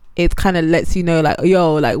out, it kind of lets you know like,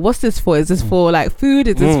 yo, like what's this for? Is this for like food?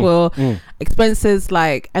 Is this for expenses?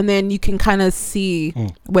 Like, and then you can kind of see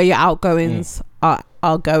where your outgoings are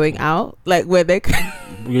going out, like where they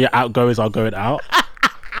your outgoings are going out.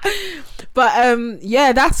 But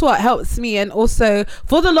that's what helps me. And also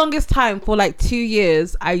for the longest time, for like 2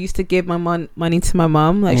 years, I used to give my money to my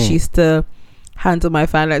mum. Like she used to handle my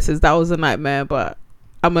finances. That was a nightmare, but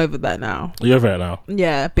I'm over that now. You're over it now?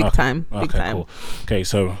 Yeah, big time. Cool. Okay,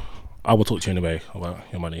 so I will talk to you anyway about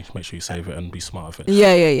your money. Make sure you save it and be smart with it.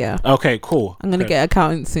 Yeah. Okay, cool. I'm gonna get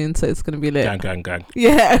accountant soon, so it's gonna be lit. Gang.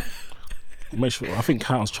 Yeah. Make sure. I think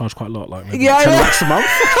accountants charge quite a lot, like maybe 10 lakhs a month.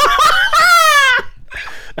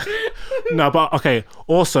 No, but okay.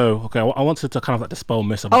 Also, okay, I wanted to kind of like dispel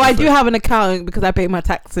myths about. Oh, I do have an account because I pay my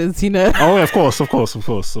taxes. You know. Oh, yeah, of course.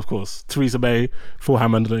 Theresa May, Phil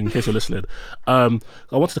Hammond, in case you're listening. I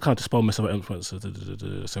wanted to kind of dispel myths about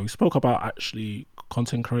influencers. So we spoke about actually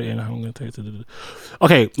content creating. How I'm going to take it.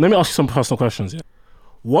 Okay, let me ask you some personal questions. Yeah.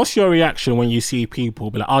 What's your reaction when you see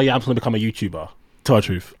people be like, "Oh yeah, I'm going to become a YouTuber"? Tell the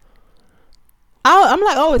truth. I'm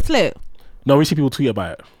like, oh, it's lit. No, we see people tweet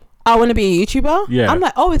about it. I want to be a YouTuber. Yeah. I'm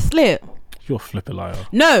like, oh, it's lit. You're a flipping liar.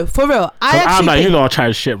 No, for real. I'm like, you lot are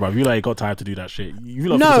trying shit, bro. You like got time to do that shit. You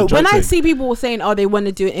lot no, when I see people saying, oh, they want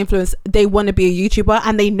to do influence, they want to be a YouTuber,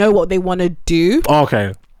 and they know what they want to do. Oh,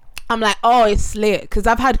 okay. I'm like, oh, it's lit, because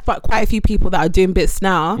I've had quite a few people that are doing bits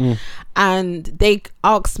now, and they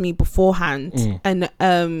asked me beforehand,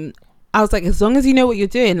 and I was like, as long as you know what you're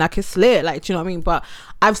doing, like, it's lit, like, do you know what I mean? But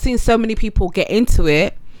I've seen so many people get into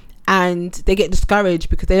it and they get discouraged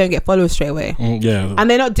because they don't get followers straight away. Yeah. And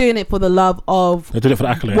they're not doing it for the love of they're doing it for the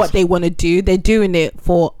accolades. What they want to do. They're doing it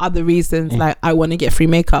for other reasons, like, I want to get free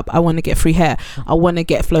makeup, I want to get free hair, I want to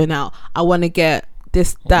get flown out, I want to get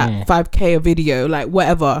this, that, 5k a video, like,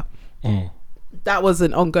 whatever. That was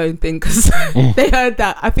an ongoing thing because they heard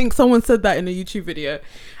that. I think someone said that in a YouTube video,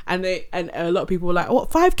 and a lot of people were like, "What,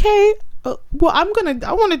 5k? Well, I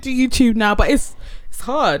want to do YouTube now, but it's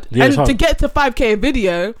hard." Yeah, and it's hard. to get to 5k a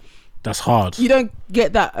video, that's hard. You don't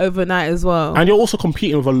get that overnight as well. And you're also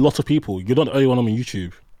competing with a lot of people. You're not the only one on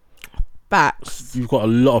YouTube. Facts. You've got a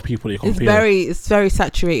lot of people that you're competing. It's very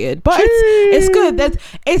saturated, but it's good.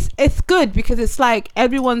 It's good because it's like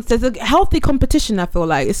there's a healthy competition. I feel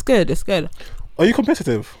like it's good. Are you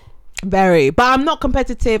competitive? Very, but I'm not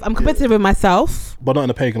competitive. I'm competitive with myself, but not in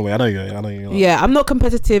a pagan way. I know you. Yeah, I'm not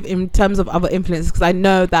competitive in terms of other influencers because I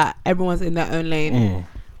know that everyone's in their own lane.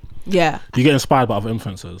 Yeah. Do you get inspired by other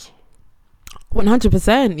influencers?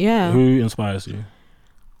 100%. Yeah. Who inspires you?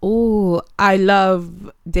 Oh, I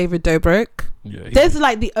love David Dobrik. Yeah. There's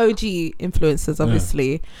like the OG influencers,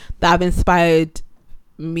 obviously, that have inspired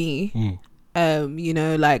me. You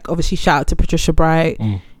know, like obviously shout out to Patricia Bright,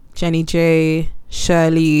 Jenny J,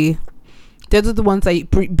 Shirley. Those are the ones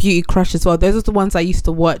Beauty Crush as well. Those are the ones I used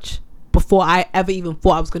to watch before I ever even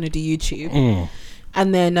thought I was going to do YouTube.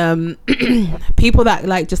 And then people that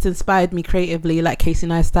like just inspired me creatively, like Casey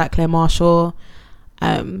Neistat, Claire Marshall,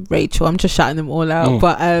 Rachel. I'm just shouting them all out.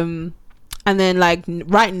 But and then like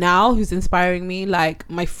right now, who's inspiring me? Like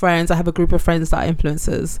my friends. I have a group of friends that are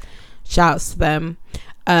influencers. Shouts to them.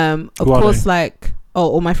 Of course, like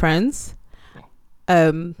all my friends.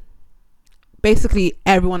 Basically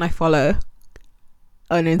everyone I follow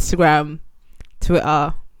on Instagram,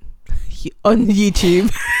 Twitter, on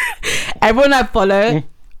YouTube. Everyone I follow,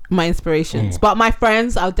 my inspirations. But my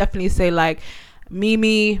friends, I'll definitely say like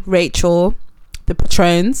Mimi, Rachel, the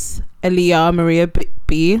Patrons, Aaliyah, Maria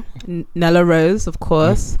B, Nella Rose, of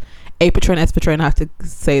course, A Patron, S Patron. I have to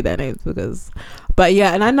say their names because, but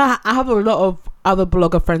yeah, and I know I have a lot of other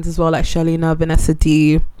blogger friends as well, like Shalina, Vanessa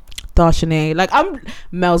D, Darshanae, like I'm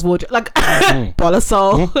Mel's Wardrobe, like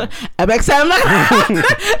Bolasol, MXM, like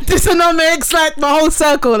Dysonomics, like my whole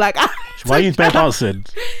circle, like why are you bad dancing?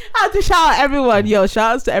 I have to shout out everyone. Yo,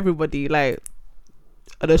 shout outs to everybody, like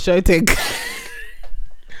on a show thing.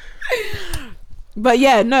 But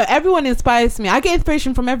yeah, no, everyone inspires me. I get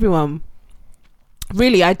inspiration from everyone.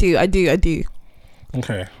 Really, I do. Okay,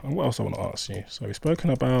 and what else I want to ask you? So we've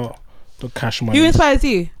spoken about the cash money. Who inspires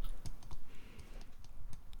you?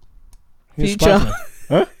 Future.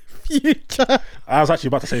 Huh? Future. I was actually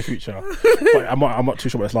about to say Future, but I'm not too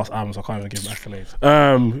sure about his last album, so I can't even give him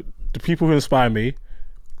accolades. The people who inspire me,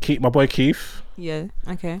 my boy Keith. Yeah.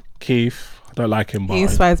 Okay. Keith, I don't like him, but he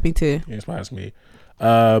inspires me too. He inspires me.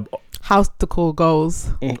 House to call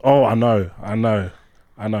goals. Oh, I know. I can't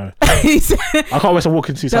wait to walk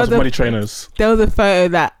into his house with money trainers. There was a photo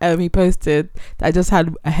that he posted that just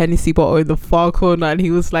had a Hennessy bottle in the far corner, and he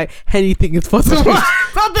was like, anything is possible.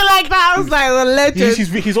 Something like that. I was like, a legend.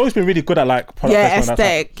 He's always been really good at like product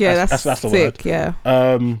aesthetic. That's the sick, word. Yeah.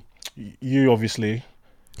 You obviously.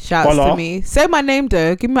 Shouts to me. Say my name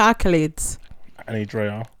though. Give me my accolades. Annie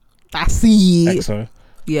Drea. I see. EXO.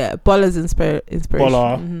 Yeah. Bolla's inspiration.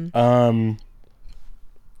 Bolla.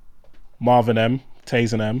 Marvin M.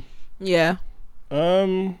 Tazen M. Yeah. I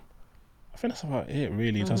think that's about it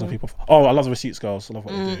really in terms of people. Oh, I love the Receipts girls. I love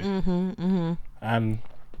what they do. And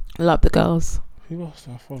love the girls. Who else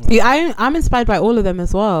do I follow? Yeah, I'm inspired by all of them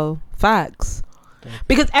as well. Facts.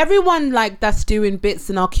 Because everyone like that's doing bits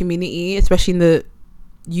in our community, especially in the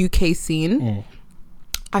UK scene,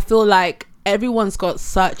 I feel like everyone's got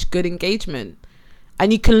such good engagement,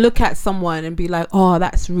 and you can look at someone and be like, oh,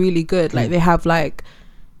 that's really good. Like they have like,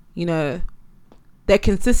 you know, they're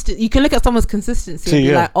consistent. You can look at someone's consistency and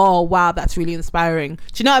be like, oh wow, that's really inspiring.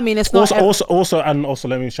 Do you know what I mean? It's not also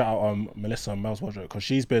let me shout out Melissa Mel's Wardrobe, because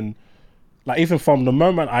she's been like, even from the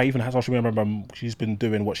moment I even had social media, remember she's been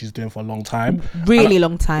doing what she's doing for a long time,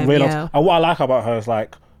 long time. And what I like about her is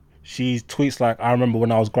like, she tweets like, I remember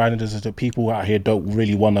when I was grinding, there's the people out here don't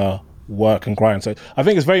really want to work and grind. So I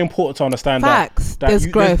think it's very important to understand that there's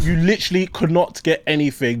growth. You literally could not get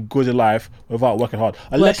anything good in life without working hard,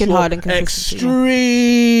 unless you're extremely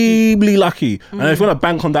lucky. And if you want to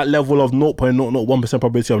bank on that level of 0.001%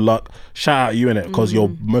 probability of luck, shout out you in it, because you're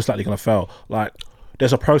most likely going to fail. Like,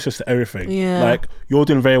 there's a process to everything. Like, you're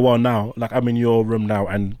doing very well now. Like, I'm in your room now,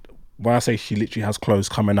 and when I say she literally has clothes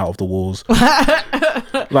coming out of the walls,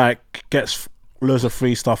 like, gets loads of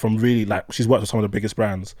free stuff from really, like, she's worked with some of the biggest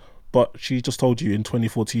brands. But she just told you in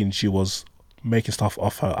 2014 she was making stuff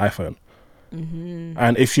off her iPhone.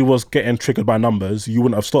 And if she was getting triggered by numbers, you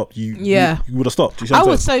wouldn't have stopped. You would have stopped. I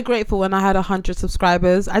was so grateful when I had 100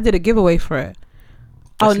 subscribers. I did a giveaway for it.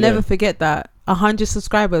 I'll never forget that. 100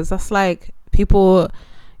 subscribers. That's like, people,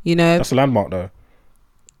 you know. That's a landmark though.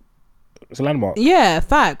 It's a landmark. Yeah,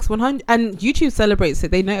 facts. 100. And YouTube celebrates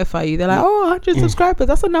it. They notify you. They're like, 100 subscribers.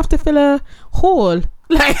 That's enough to fill a hall.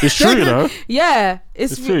 Like, it's true, though. Yeah,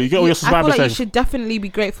 it's true. You get all your subscribers. I feel like you should definitely be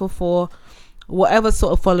grateful for whatever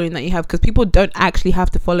sort of following that you have, because people don't actually have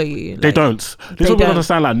to follow you. Like, they don't. This is what we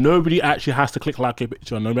understand. Like, nobody actually has to click like a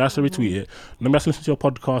picture. Nobody has to retweet it. Nobody has to listen to your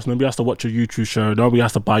podcast. Nobody has to watch your YouTube show. Nobody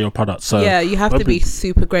has to buy your product. So yeah, you have to be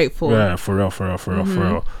super grateful. Yeah, for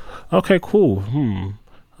real. Okay, cool.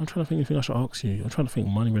 I'm trying to think anything I should ask you. I'm trying to think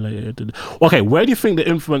money related. Okay, where do you think the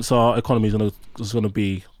influencer economy is gonna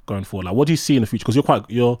be going forward? Like, what do you see in the future? Because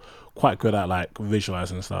you're quite good at like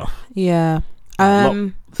visualizing stuff. Yeah.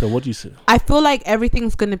 So what do you see? I feel like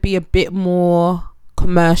everything's going to be a bit more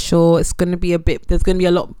commercial. It's going to be there's going to be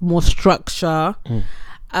a lot more structure.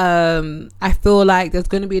 I feel like there's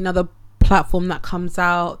going to be another platform that comes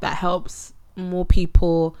out that helps more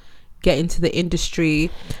people get into the industry,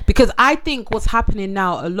 because I think what's happening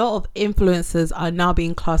now, a lot of influencers are now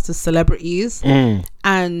being classed as celebrities.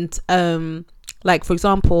 And like, for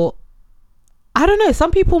example, I don't know, some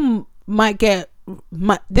people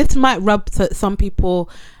this might rub some people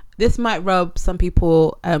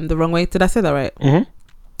the wrong way. Did I say that right?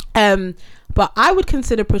 But I would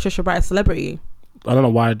consider Patricia Bright a celebrity. I don't know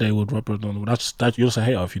why they would rub her on. That you're just a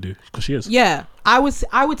hater if you do, because she is. Yeah, I would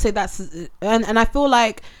say that's, and I feel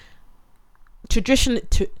like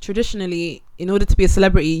traditionally, in order to be a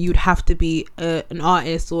celebrity, you'd have to be an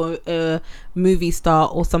artist or a movie star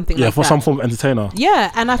or something like that. Yeah, for some form of entertainer.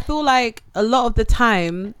 Yeah, and I feel like a lot of the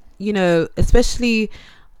time, you know, especially,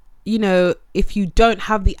 you know, if you don't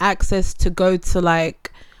have the access to go to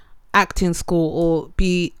like acting school or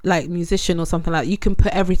be like musician or something like that, you can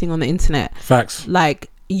put everything on the internet. Facts. Like,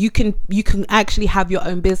 you can actually have your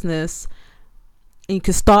own business and you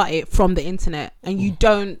can start it from the internet, and you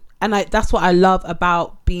don't. And that's what I love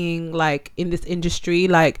about being like in this industry.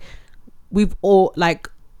 Like, we've all like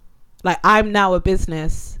I'm now a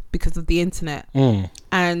business because of the internet.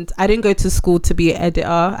 And I didn't go to school to be an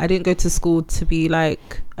editor. I didn't go to school to be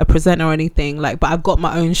like a presenter or anything. Like, but I've got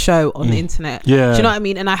my own show on the internet. Yeah. Do you know what I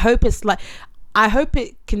mean? And I hope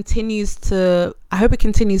it continues to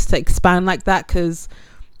expand like that, because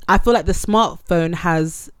I feel like the smartphone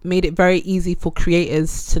has made it very easy for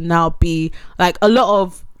creators to now be like, a lot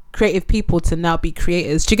of creative people to now be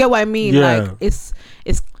creators. Do you get what I mean? Yeah. Like, it's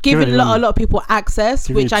giving a lot of people access,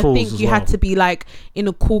 which I think you had to be like in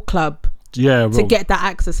a cool club to get that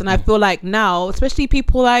access. And I feel like now, especially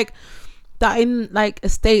people like that in like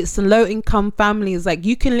estates and low income families, like,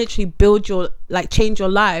 you can literally build your, like, change your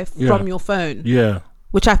life from your phone. Yeah.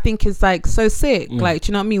 Which I think is like so sick. Like, do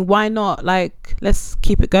you know what I mean? Why not? Like, let's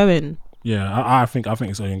keep it going. Yeah, I think it's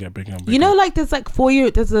only gonna get bigger and bigger. You know, like, there's like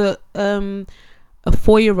there's a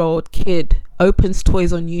 4-year-old kid opens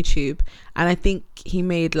toys on YouTube, and I think he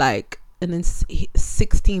made like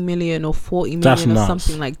 16 million or 40 million or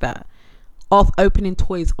something like that off opening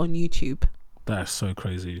toys on YouTube. That's so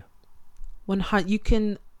crazy.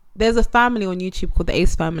 There's a family on YouTube called the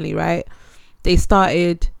Ace Family, right? They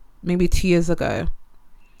started maybe 2 years ago,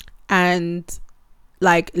 and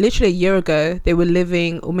like literally a year ago they were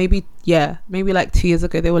living, or maybe like 2 years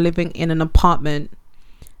ago they were living in an apartment.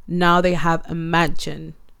 Now they have a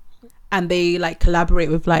mansion, and they like collaborate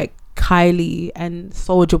with like Kylie and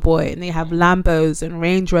Soulja Boy, and they have Lambos and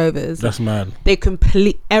Range Rovers. That's mad. They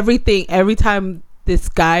complete everything. Every time this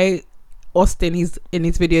guy Austin, he's in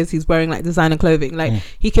his videos, he's wearing like designer clothing. Like,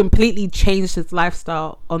 he completely changed his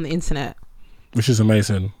lifestyle on the internet, which is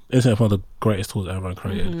amazing. Internet is one of the greatest tools ever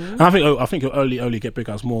created. And I think it'll only get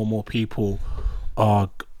bigger as more and more people are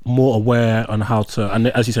more aware on how to, and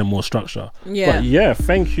as you said, more structure. Yeah. But yeah,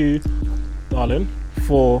 thank you, darling,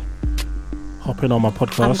 for hopping on my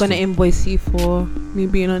podcast. I'm gonna invoice you for me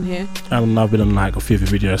being on here. And I've been on like a few of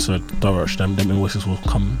your videos, so don't rush them. Them invoices will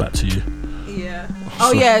come back to you. Yeah.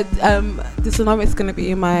 Oh yeah. Dysonomic's gonna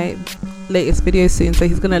be in my latest video soon, so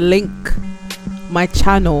he's gonna link my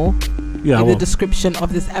channel in the description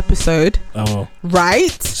of this episode. Oh.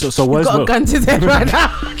 Right. So where's got a gun to his head right now.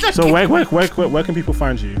 So where can people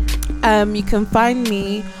find you? You can find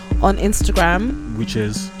me on Instagram, which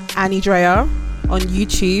is Annie Drea. On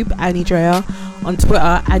YouTube, Annie Drea. On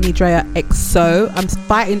Twitter, Annie Drea XO. I'm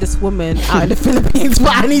fighting this woman out in the Philippines for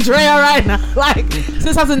Annie Drea right now. Like,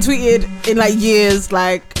 since I hasn't tweeted in like years.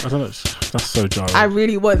 Like, I don't know. That's so jarring. I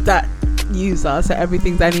really want that user, so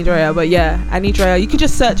everything's Annie Drea. But yeah, Annie Drea. You can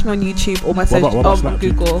just search me on YouTube or my search on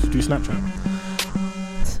Google. Do you Snapchat?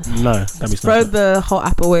 No, that'd be Snapchat. Throw the whole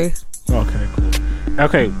app away. Okay, cool.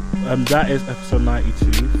 Okay, that is episode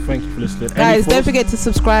 92. Thank you for listening. Guys, don't forget to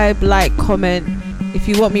subscribe, like, comment. If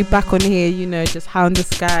you want me back on here, just hound this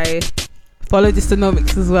guy. Follow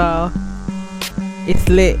Dysonomics as well. It's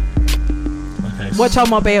lit. Okay. Watch our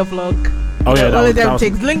Marbella vlog. Oh yeah, all of them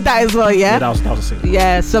things. Link that as well, yeah? That was a sick.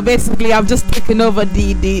 Yeah, so basically I'm just taking over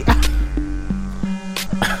DD.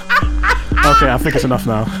 Okay, I think it's enough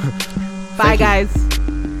now. Bye guys.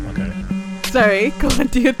 Okay. Sorry, go on,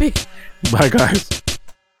 do your thing. Bye guys.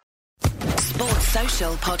 Sports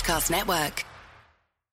Social Podcast Network.